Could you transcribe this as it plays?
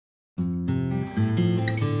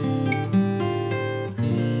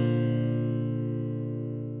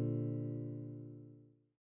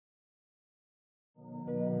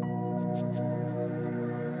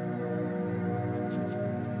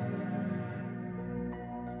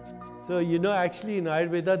So, actually in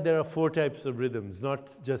Ayurveda, there are 4 types of rhythms,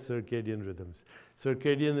 not just circadian rhythms.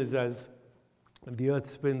 Circadian is as the earth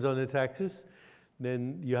spins on its axis.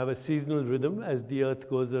 Then you have a seasonal rhythm as the earth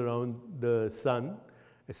goes around the sun,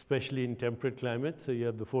 especially in temperate climates. So you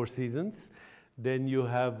have the 4 seasons. Then you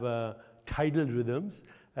have tidal rhythms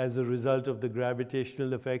as a result of the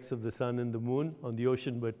gravitational effects of the sun and the moon on the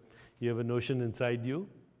ocean, but you have an ocean inside you,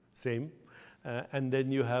 same. And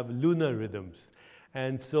then you have lunar rhythms.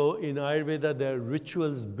 And so in Ayurveda, there are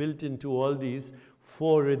rituals built into all these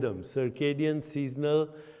 4 rhythms, circadian, seasonal,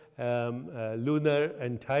 lunar,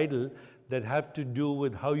 and tidal, that have to do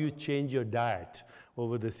with how you change your diet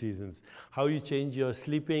over the seasons, how you change your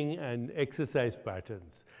sleeping and exercise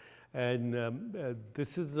patterns. And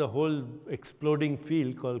this is the whole exploding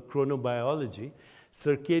field called chronobiology.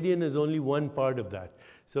 Circadian is only one part of that.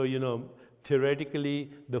 So,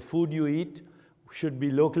 theoretically, the food you eat should be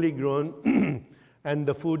locally grown and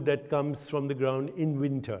the food that comes from the ground in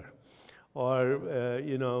winter. Or,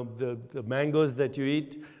 the mangoes that you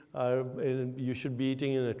eat, you should be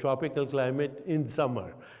eating in a tropical climate in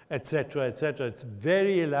summer, etc., etc. It's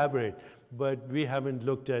very elaborate, but we haven't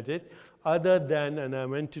looked at it. Other than, and I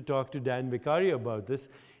went to talk to Dan Vicari about this,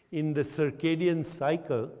 in the circadian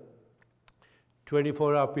cycle,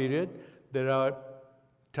 24-hour period, there are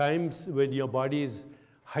times when your body is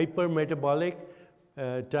hypermetabolic,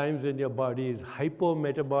 times when your body is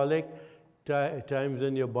hypometabolic, times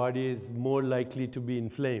when your body is more likely to be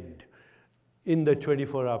inflamed in the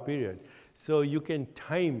 24-hour period. So you can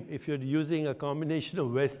time, if you're using a combination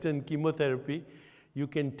of Western chemotherapy, you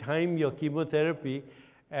can time your chemotherapy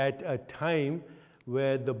at a time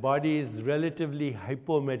where the body is relatively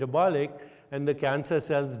hypometabolic and the cancer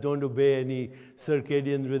cells don't obey any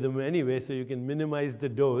circadian rhythm anyway, so you can minimize the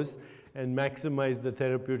dose and maximize the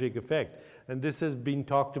therapeutic effect. And this has been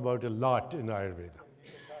talked about a lot in Ayurveda.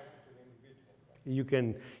 You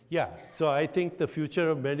can, yeah. So I think the future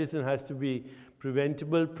of medicine has to be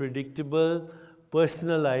preventable, predictable,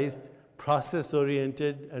 personalized,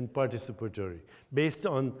 process-oriented, and participatory, based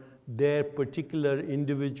on their particular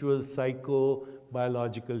individual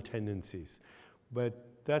psychobiological tendencies. But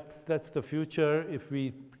that's the future if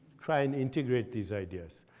we try and integrate these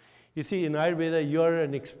ideas. You see, in Ayurveda, you're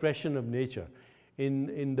an expression of nature.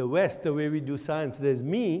 In the West, the way we do science, there's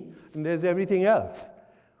me and there's everything else.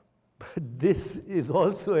 But this is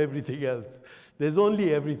also everything else. There's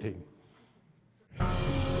only everything.